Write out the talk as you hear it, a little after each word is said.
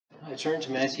I turn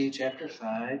to Matthew chapter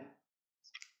 5.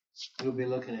 We'll be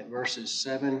looking at verses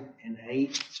 7 and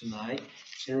 8 tonight.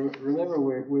 And remember,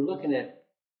 we're looking at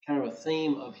kind of a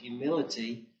theme of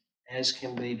humility as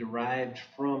can be derived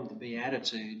from the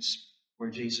Beatitudes where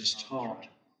Jesus taught.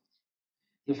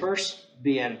 The first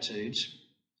Beatitudes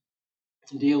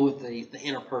deal with the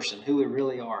inner person, who we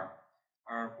really are,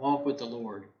 our walk with the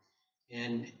Lord.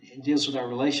 And it deals with our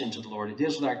relation to the Lord. It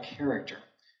deals with our character.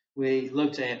 We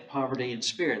looked at poverty in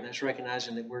spirit. That's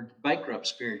recognizing that we're bankrupt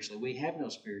spiritually. We have no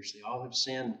spiritually. All have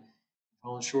sinned,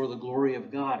 fallen short of the glory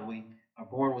of God. We are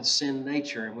born with sin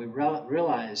nature, and we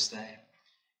realize that.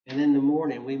 And in the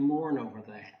morning, we mourn over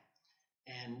that.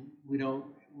 And we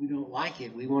don't like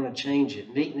it. We want to change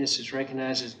it. Meekness is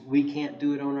recognized as we can't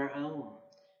do it on our own.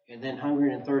 And then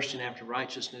hungering and thirsting after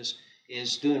righteousness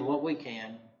is doing what we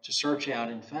can to search out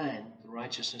and find the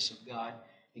righteousness of God,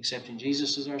 accepting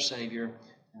Jesus as our Savior,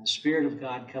 and the Spirit of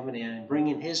God coming in and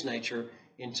bringing His nature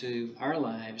into our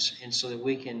lives, and so that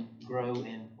we can grow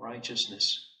in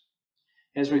righteousness.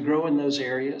 As we grow in those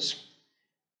areas,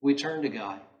 we turn to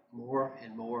God more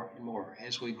and more and more.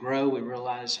 As we grow, we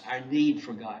realize our need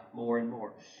for God more and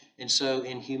more. And so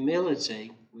in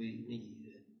humility,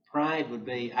 pride would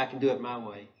be, I can do it my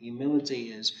way. Humility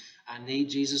is, I need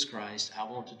Jesus Christ. I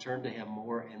want to turn to Him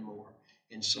more and more.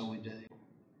 And so we do.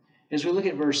 As we look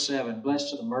at verse 7,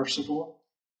 blessed are the merciful,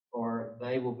 for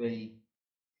they will be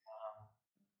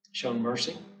shown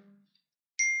mercy.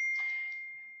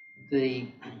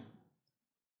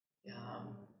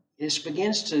 This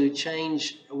begins to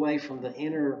change away from the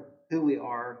inner who we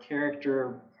are,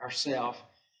 character, ourself,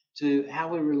 to how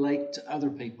we relate to other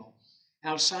people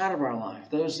outside of our life,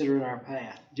 those that are in our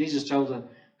path. Jesus told the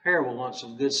parable once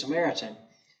of a good Samaritan,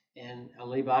 and a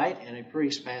Levite and a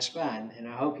priest passed by. And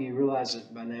I hope you realize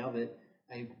it by now that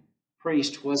a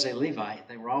priest was a Levite.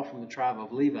 They were all from the tribe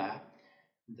of Levi.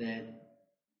 That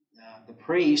the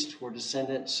priests were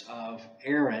descendants of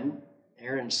Aaron.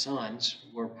 Aaron's sons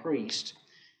were priests,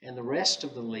 and the rest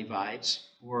of the Levites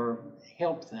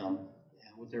helped them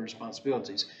with their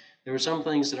responsibilities. There were some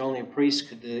things that only a priest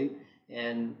could do,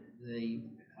 and the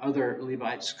other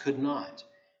Levites could not.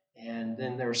 And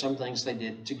then there were some things they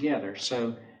did together.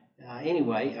 So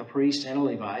anyway, a priest and a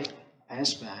Levite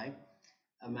passed by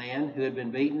a man who had been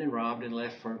beaten and robbed and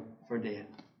left for dead.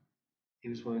 He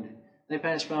was wounded. They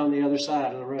passed by on the other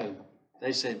side of the road.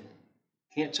 They said,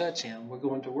 can't touch him. We're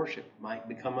going to worship. Might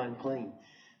become unclean.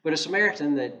 But a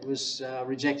Samaritan that was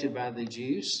rejected by the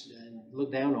Jews and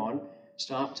looked down on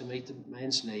stopped to meet the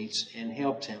man's needs and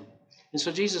helped him. And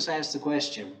so Jesus asked the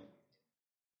question,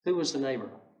 who was the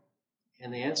neighbor?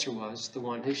 And the answer was the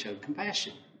one who showed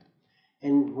compassion.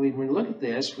 And when we look at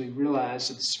this, we realize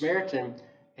that the Samaritan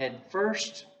had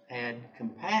first had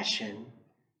compassion,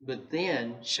 but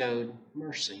then showed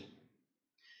mercy.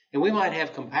 And we might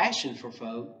have compassion for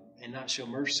folk and not show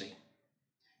mercy.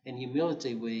 In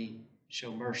humility, we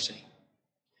show mercy.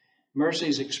 Mercy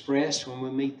is expressed when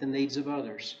we meet the needs of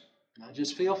others. Not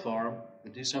just feel for them,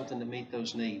 but do something to meet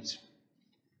those needs.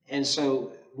 And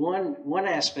so one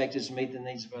aspect is to meet the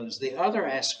needs of others. The other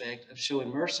aspect of showing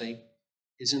mercy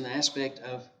is in the aspect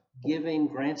of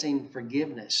granting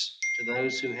forgiveness to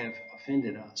those who have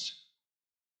offended us.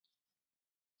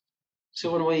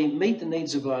 So when we meet the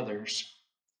needs of others,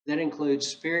 that includes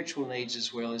spiritual needs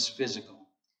as well as physical.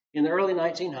 In the early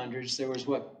 1900s, there was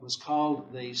what was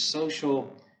called the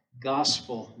social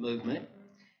gospel movement,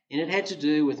 and it had to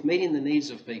do with meeting the needs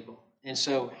of people. And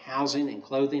so housing and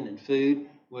clothing and food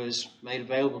was made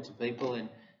available to people, and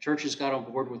churches got on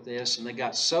board with this, and they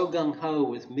got so gung-ho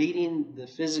with meeting the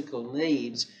physical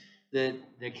needs that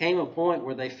there came a point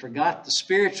where they forgot the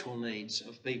spiritual needs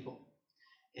of people.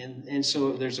 And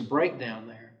so there's a breakdown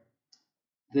there.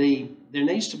 There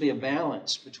needs to be a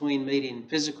balance between meeting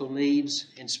physical needs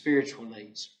and spiritual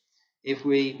needs. If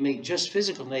we meet just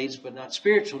physical needs but not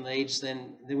spiritual needs,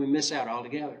 then we miss out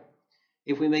altogether.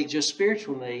 If we meet just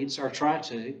spiritual needs, or try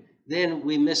to, then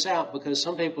we miss out because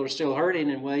some people are still hurting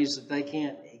in ways that they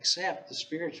can't accept the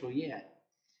spiritual yet.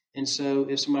 And so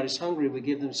if somebody's hungry, we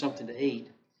give them something to eat.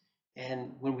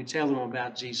 And when we tell them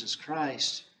about Jesus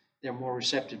Christ, they're more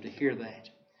receptive to hear that.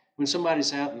 When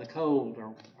somebody's out in the cold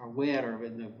or wet or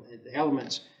in the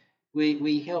elements,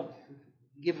 we help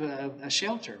give a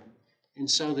shelter, and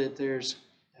so that there's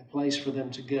a place for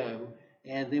them to go,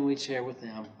 and then we share with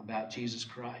them about Jesus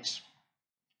Christ.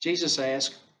 Jesus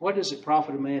asked, what does it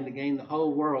profit a man to gain the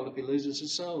whole world if he loses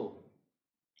his soul?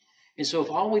 And so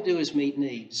if all we do is meet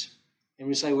needs, and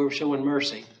we say we're showing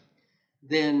mercy,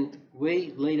 then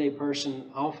we lead a person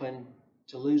often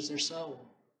to lose their soul.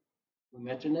 We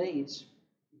met their needs.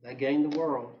 They gain the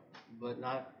world, but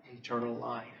not eternal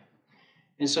life.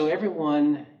 And so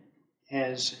everyone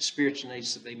has spiritual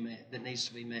needs that needs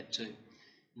to be met too,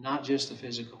 not just the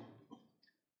physical.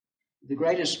 The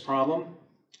greatest problem,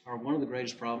 or one of the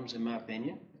greatest problems in my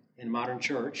opinion, in modern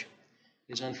church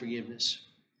is unforgiveness.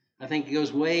 I think it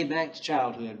goes way back to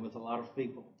childhood with a lot of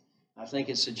people. I think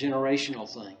it's a generational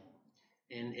thing,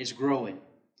 and it's growing.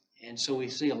 And so we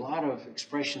see a lot of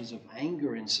expressions of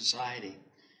anger in society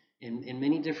in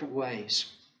many different ways.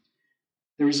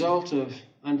 The result of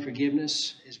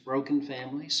unforgiveness is broken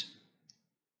families,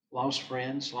 lost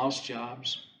friends, lost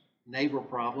jobs, neighbor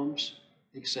problems,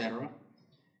 etc.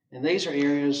 And these are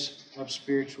areas of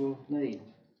spiritual need.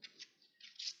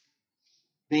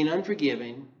 Being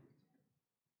unforgiving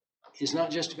is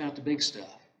not just about the big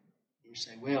stuff. You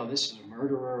say, well, this is a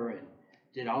murderer and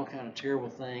did all kind of terrible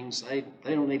things. They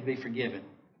don't need to be forgiven.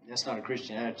 That's not a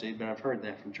Christian attitude, but I've heard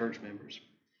that from church members.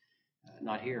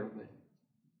 Not here, but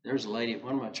there's a lady at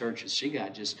one of my churches. She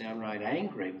got just downright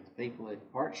angry with the people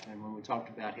at Parchman when we talked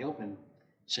about helping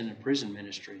sending prison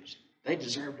ministries. They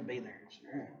deserve to be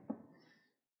there.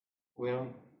 Well,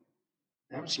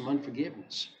 that was some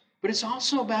unforgiveness. But it's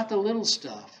also about the little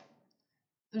stuff.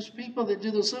 Those people that do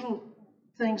those little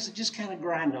things that just kind of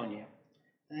grind on you.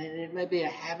 And it may be a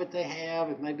habit they have.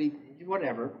 It may be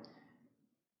whatever.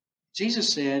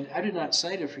 Jesus said, I do not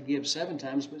say to forgive 7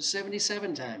 times, but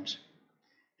 77 times.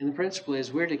 And the principle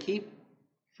is we're to keep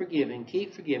forgiving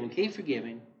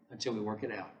until we work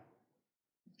it out.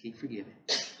 Keep forgiving.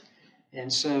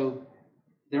 And so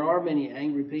there are many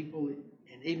angry people,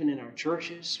 and even in our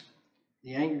churches,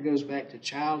 the anger goes back to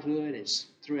childhood. It's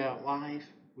throughout life.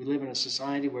 We live in a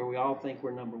society where we all think we're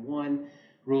number one.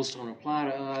 Rules don't apply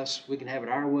to us. We can have it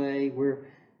our way.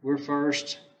 We're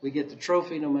first. We get the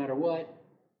trophy no matter what.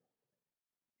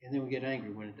 And then we get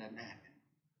angry when it doesn't happen.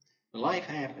 But life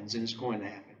happens, and it's going to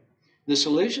happen. The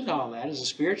solution to all that is a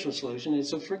spiritual solution.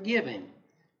 It's a forgiving.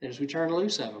 That as we turn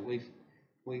loose of it,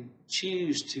 we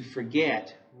choose to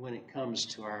forget when it comes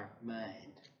to our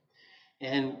mind.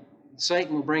 And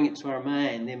Satan will bring it to our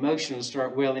mind. The emotion will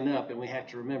start welling up, and we have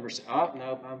to remember, say, oh,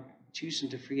 no, I'm choosing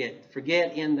to forget.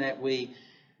 Forget in that we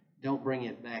don't bring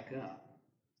it back up.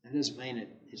 That doesn't mean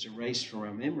it's erased from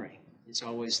our memory. It's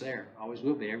always there, always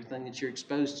will be. Everything that you're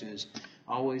exposed to is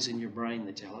always in your brain,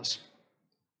 they tell us.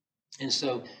 And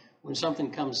so when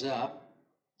something comes up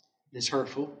that's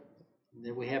hurtful,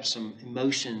 that we have some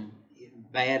emotion,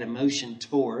 bad emotion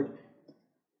toward,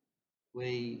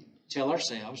 we tell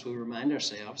ourselves, we remind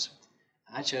ourselves,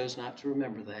 I chose not to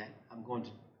remember that. I'm going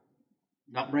to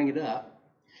not bring it up.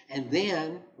 And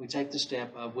then we take the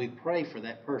step of we pray for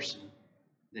that person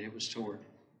that it was toward.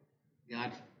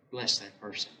 God bless that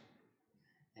person.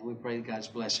 And we pray God's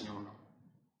blessing on them.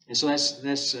 And so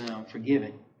that's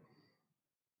forgiving.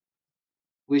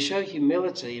 We show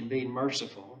humility in being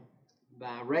merciful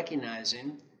by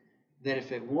recognizing that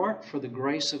if it weren't for the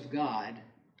grace of God,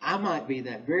 I might be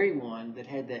that very one that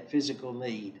had that physical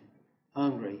need,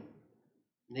 hungry,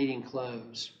 needing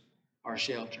clothes or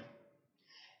shelter.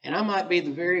 And I might be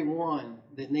the very one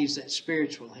that needs that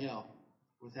spiritual help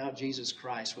without Jesus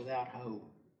Christ, without hope.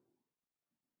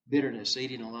 Bitterness,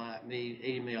 eating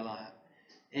me alive.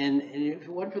 And if it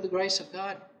wasn't for the grace of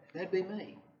God, that'd be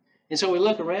me. And so we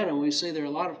look around and we see there are a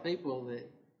lot of people that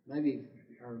maybe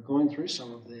are going through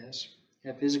some of this,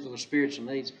 have physical or spiritual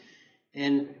needs.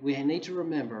 And we need to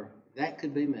remember that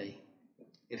could be me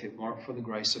if it weren't for the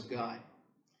grace of God.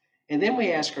 And then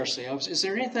we ask ourselves, is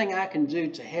there anything I can do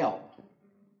to help?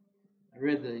 I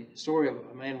read the story of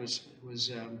a man was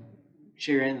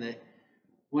sharing that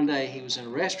one day he was in a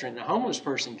restaurant and a homeless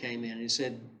person came in and he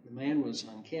said the man was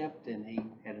unkempt and he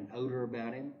had an odor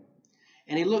about him.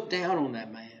 And he looked down on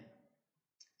that man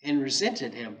and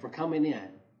resented him for coming in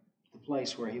the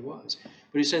place where he was.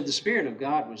 But he said the Spirit of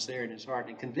God was there in his heart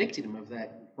and convicted him of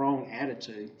that wrong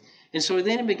attitude. And so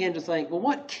then he began to think, well,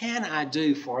 what can I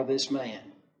do for this man,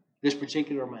 this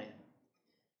particular man?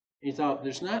 And he thought,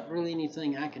 there's not really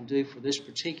anything I can do for this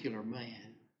particular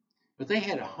man. But they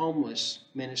had a homeless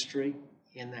ministry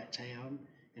in that town,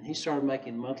 and he started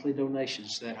making monthly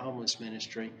donations to that homeless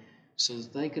ministry so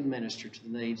that they could minister to the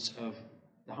needs of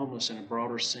the homeless in a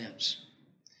broader sense.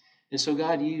 And so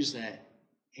God used that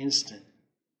instant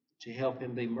to help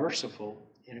him be merciful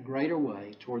in a greater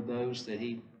way toward those that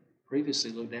he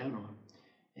previously looked down on.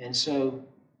 And so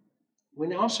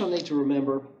we also need to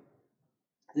remember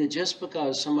that just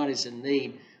because somebody's in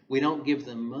need, we don't give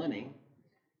them money,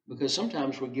 because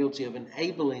sometimes we're guilty of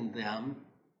enabling them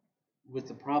with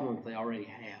the problem that they already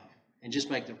have and just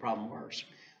make their problem worse.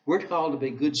 We're called to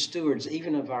be good stewards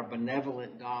even of our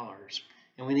benevolent dollars,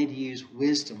 and we need to use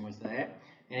wisdom with that.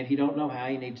 And if you don't know how,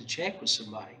 you need to check with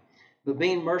somebody. But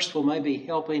being merciful may be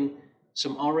helping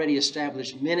some already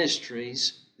established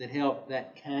ministries that help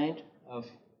that kind of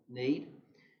need.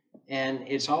 And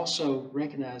it's also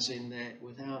recognizing that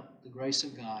without the grace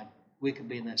of God, we could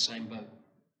be in that same boat.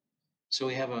 So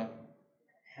we have a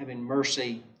having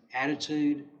mercy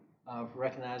attitude of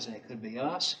recognizing it could be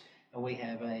us, and we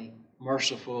have a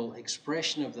merciful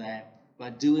expression of that by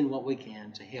doing what we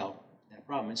can to help that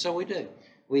problem. And so we do.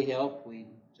 We help. We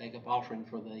take up offering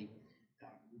for the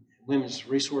Women's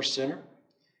Resource Center,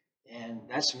 and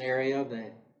that's an area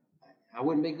that I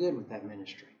wouldn't be good with that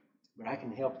ministry, but I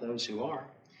can help those who are.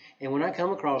 And when I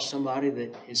come across somebody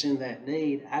that is in that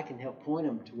need, I can help point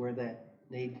them to where that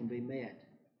need can be met.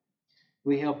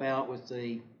 We help out with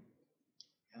the,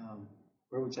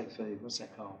 where we take food, what's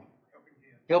that called?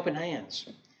 Helping Hands.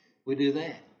 We do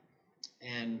that.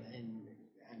 And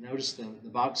I notice the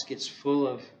box gets full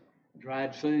of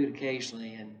dried food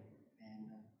occasionally, and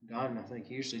Don, I think,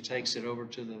 usually takes it over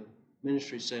to the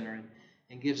ministry center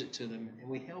and gives it to them, and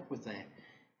we help with that.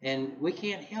 And we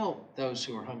can't help those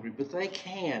who are hungry, but they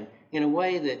can in a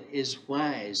way that is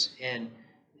wise, and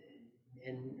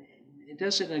it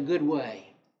does it in a good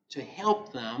way to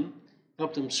help them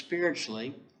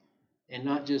spiritually, and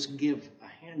not just give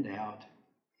a handout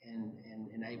and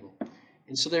enable.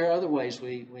 And so there are other ways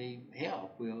we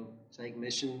help. We'll take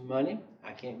mission money.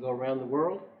 I can't go around the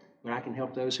world, but I can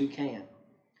help those who can.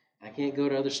 I can't go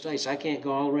to other states. I can't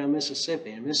go all around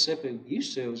Mississippi. And Mississippi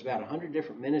used to, it was about 100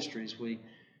 different ministries we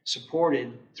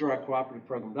supported through our cooperative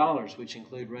program dollars, which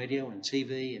include radio and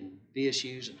TV and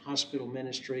VSUs and hospital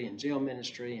ministry and jail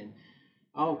ministry and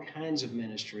all kinds of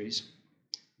ministries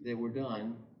that were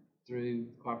done through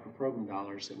cooperative program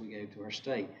dollars that we gave to our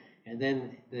state. And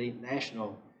then the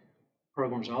national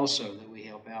programs also that we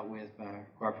help out with by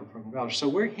cooperative program dollars. So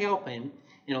we're helping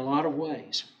in a lot of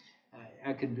ways.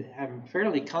 I'm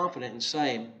fairly confident in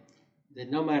saying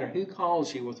that no matter who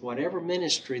calls you with whatever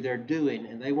ministry they're doing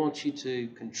and they want you to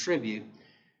contribute,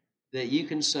 that you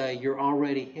can say you're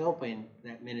already helping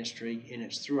that ministry, and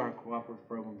it's through our cooperative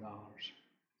program dollars.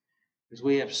 Because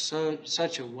we have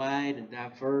such a wide and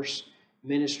diverse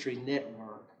ministry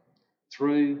network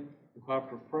through the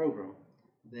cooperative program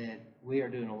that we are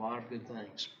doing a lot of good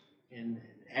things. And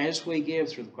as we give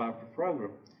through the cooperative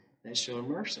program, that's showing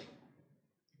mercy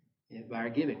by our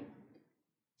giving.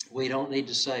 We don't need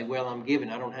to say, well, I'm giving,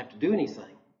 I don't have to do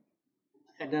anything.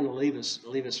 That doesn't leave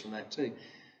us from that too.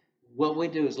 What we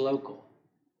do is local.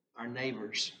 Our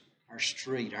neighbors, our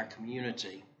street, our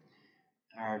community,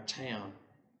 our town,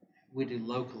 we do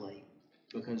locally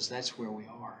because that's where we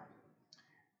are.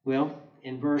 Well,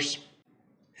 in verse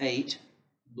 8,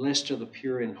 blessed are the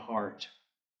pure in heart,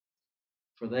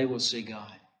 for they will see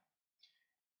God.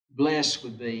 Blessed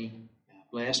would be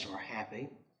blessed or happy.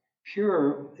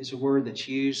 Pure is a word that's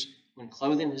used when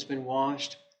clothing has been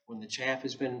washed, when the chaff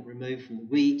has been removed from the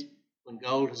wheat, when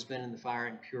gold has been in the fire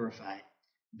and purified.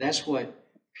 That's what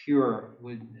pure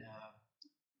would,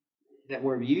 that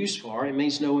word used for. It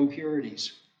means no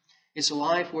impurities. It's a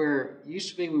life where it used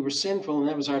to be we were sinful and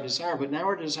that was our desire, but now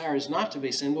our desire is not to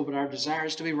be sinful, but our desire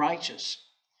is to be righteous.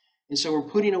 And so we're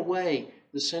putting away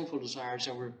the sinful desires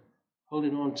and we're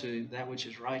holding on to that which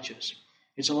is righteous.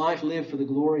 It's a life lived for the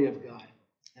glory of God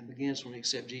and begins when we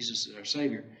accept Jesus as our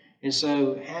Savior. And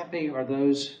so happy are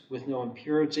those with no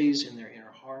impurities in their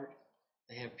inner heart.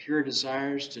 They have pure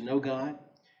desires to know God.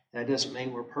 That doesn't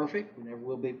mean we're perfect. We never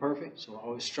will be perfect, so we'll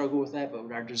always struggle with that,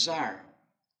 but our desire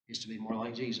is to be more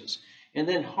like Jesus. And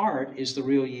then heart is the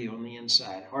real you on the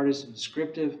inside. Heart is a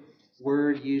descriptive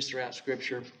word used throughout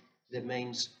Scripture that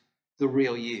means the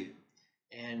real you.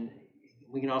 And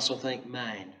we can also think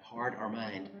mind, heart or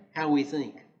mind, how we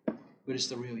think, but it's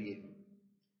the real you.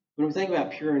 When we think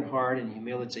about pure in heart and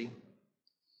humility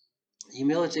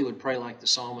would pray like the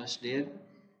psalmist did.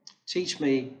 Teach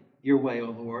me your way,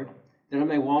 O Lord, that I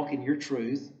may walk in your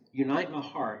truth. Unite my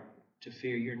heart to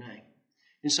fear your name.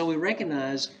 And so we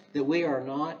recognize that we are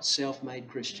not self-made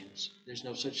Christians. There's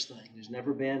no such thing. There's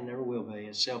never been, never will be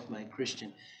a self-made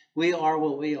Christian. We are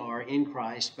what we are in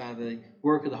Christ by the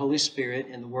work of the Holy Spirit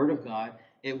and the Word of God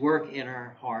at work in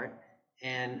our heart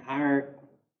and our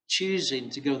choosing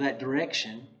to go that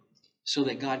direction so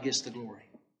that God gets the glory.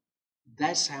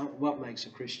 That's what makes a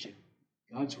Christian.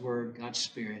 God's Word, God's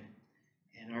Spirit,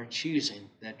 and our choosing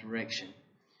that direction.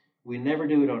 We never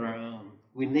do it on our own.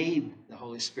 We need the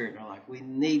Holy Spirit in our life. We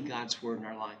need God's Word in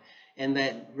our life. And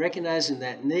that recognizing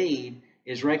that need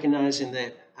is recognizing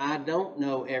that I don't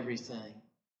know everything.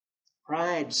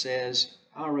 Pride says,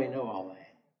 I already know all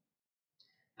that.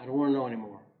 I don't want to know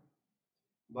anymore.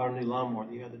 I bought a new lawnmower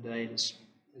the other day. It's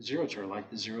a zero turn,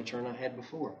 like the zero turn I had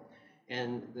before.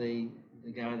 And the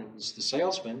guy that was the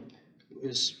salesman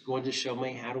was going to show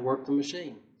me how to work the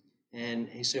machine. And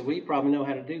he said, well, you probably know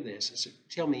how to do this. I said,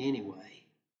 tell me anyway,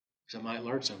 because I might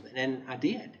learn something. And I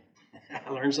did. I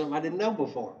learned something I didn't know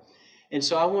before. And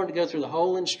so I wanted to go through the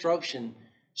whole instruction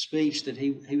speech that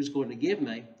he was going to give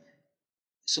me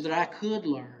so that I could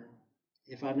learn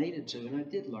if I needed to, and I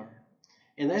did learn.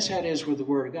 And that's how it is with the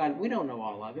Word of God. We don't know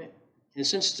all of it. And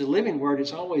since it's a living Word,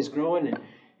 it's always growing.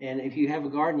 And if you have a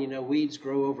garden, you know weeds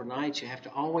grow overnight. You have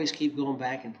to always keep going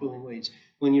back and pulling weeds.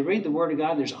 When you read the Word of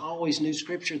God, there's always new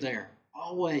Scripture there.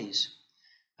 Always.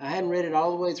 I hadn't read it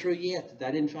all the way through yet that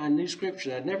I didn't find new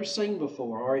Scripture that I'd never seen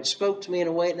before, or it spoke to me in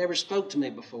a way it never spoke to me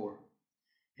before.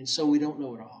 And so we don't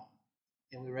know it all.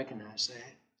 And we recognize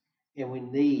that. And we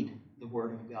need the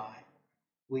Word of God.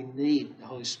 We need the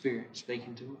Holy Spirit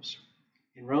speaking to us.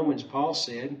 In Romans, Paul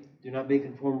said, do not be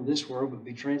conformed to this world, but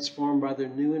be transformed by the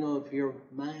renewing of your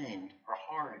mind or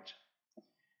heart,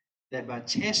 that by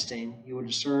testing you will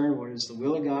discern what is the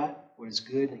will of God, what is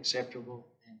good and acceptable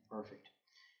and perfect.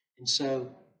 And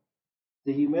so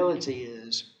the humility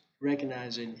is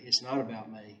recognizing it's not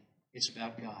about me, it's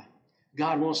about God.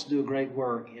 God wants to do a great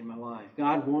work in my life.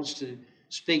 God wants to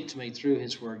speak to me through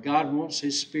His Word. God wants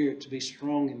His Spirit to be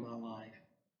strong in my life.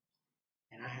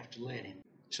 And I have to let Him.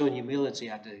 So in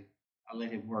humility I do. I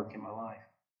let Him work in my life.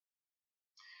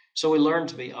 So we learn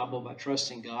to be humble by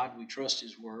trusting God. We trust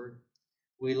His Word.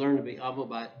 We learn to be humble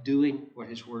by doing what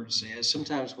His Word says.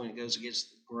 Sometimes when it goes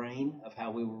against the grain of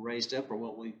how we were raised up or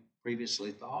what we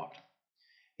previously thought.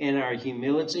 In our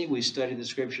humility, we study the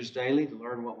Scriptures daily to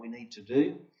learn what we need to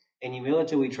do. In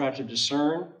humility, we try to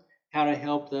discern how to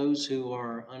help those who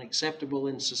are unacceptable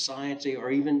in society or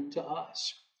even to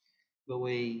us. But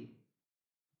we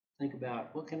think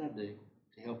about, what can I do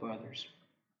to help others?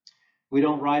 We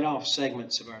don't write off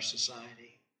segments of our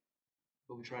society,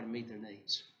 but we try to meet their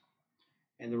needs.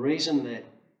 And the reason that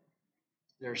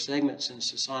there are segments in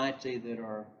society that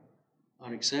are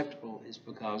unacceptable is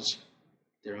because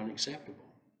they're unacceptable.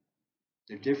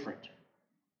 They're different.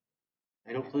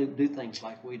 They don't do things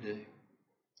like we do.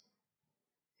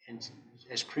 And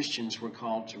as Christians, we're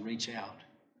called to reach out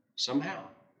somehow,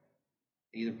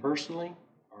 either personally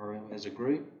or as a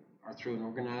group or through an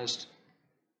organized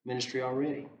ministry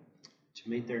already, to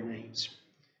meet their needs.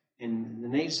 And the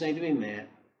needs need to be met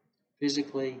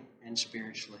physically and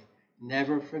spiritually.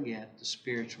 Never forget the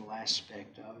spiritual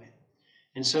aspect of it.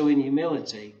 And so in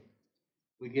humility,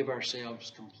 we give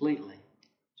ourselves completely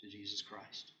to Jesus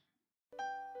Christ.